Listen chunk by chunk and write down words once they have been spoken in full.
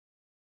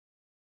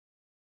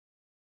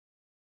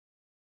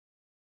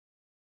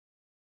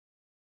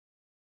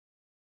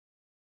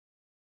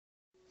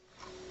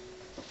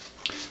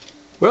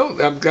Well,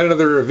 I've got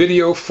another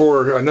video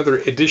for another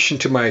addition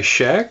to my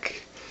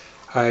shack.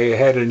 I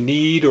had a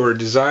need or a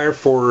desire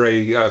for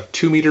a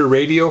 2-meter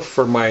radio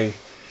for my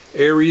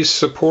Aries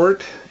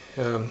support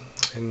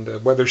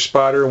and weather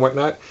spotter and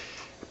whatnot,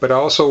 but I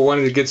also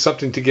wanted to get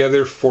something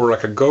together for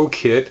like a Go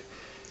kit.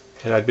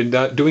 And I've been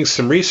doing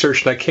some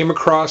research, and I came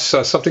across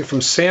something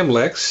from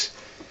Samlex.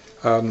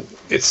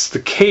 It's the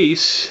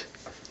case,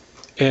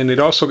 and you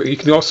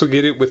can also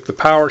get it with the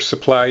power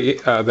supply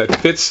that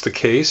fits the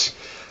case.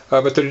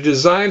 But they're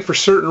designed for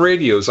certain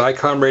radios: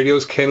 Icom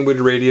radios,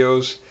 Kenwood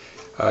radios,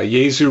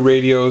 Yaesu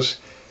radios.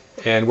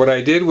 And what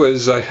I did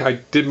was I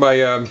did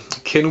my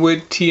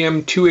Kenwood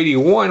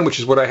TM281, which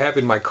is what I have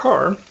in my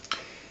car,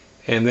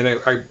 and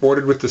then I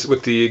ordered with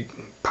the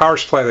power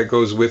supply that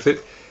goes with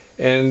it.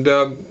 And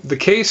the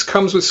case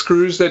comes with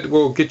screws that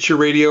will get your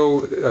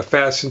radio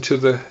fastened to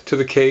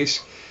the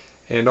case,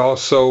 and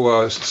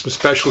also some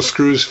special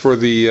screws for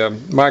the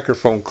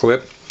microphone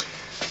clip.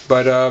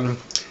 But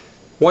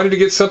wanted to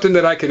get something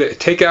that I could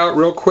take out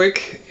real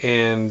quick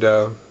and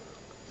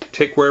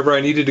take wherever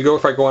I needed to go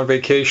if I go on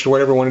vacation or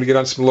whatever. Wanted to get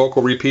on some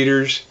local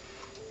repeaters,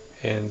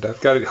 and I've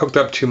got it hooked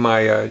up to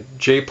my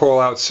J-pole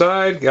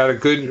outside. Got a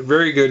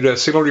very good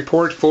signal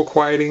report, full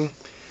quieting,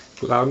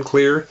 loud and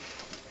clear.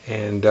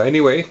 And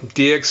anyway,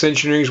 DX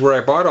Engineering is where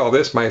I bought all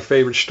this, my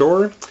favorite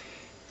store.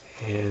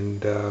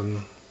 And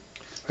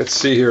let's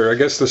see here. I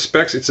guess the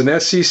specs, it's an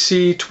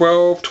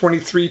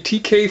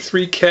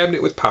SEC-1223-TK3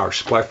 cabinet with power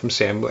supply from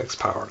Samlex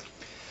Power.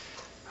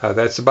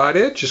 That's about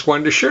it. Just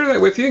wanted to share that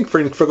with you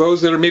for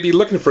those that are maybe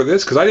looking for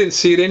this, because I didn't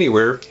see it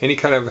anywhere, any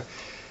kind of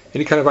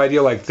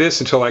idea like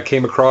this, until I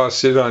came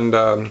across it on.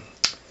 I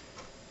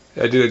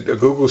did a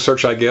Google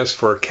search, I guess,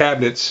 for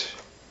cabinets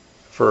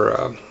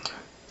for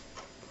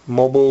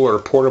mobile or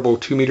portable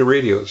 2-meter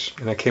radios,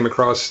 and I came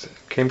across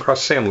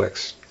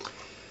Samlex.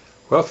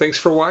 Well, thanks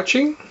for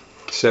watching.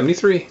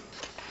 73.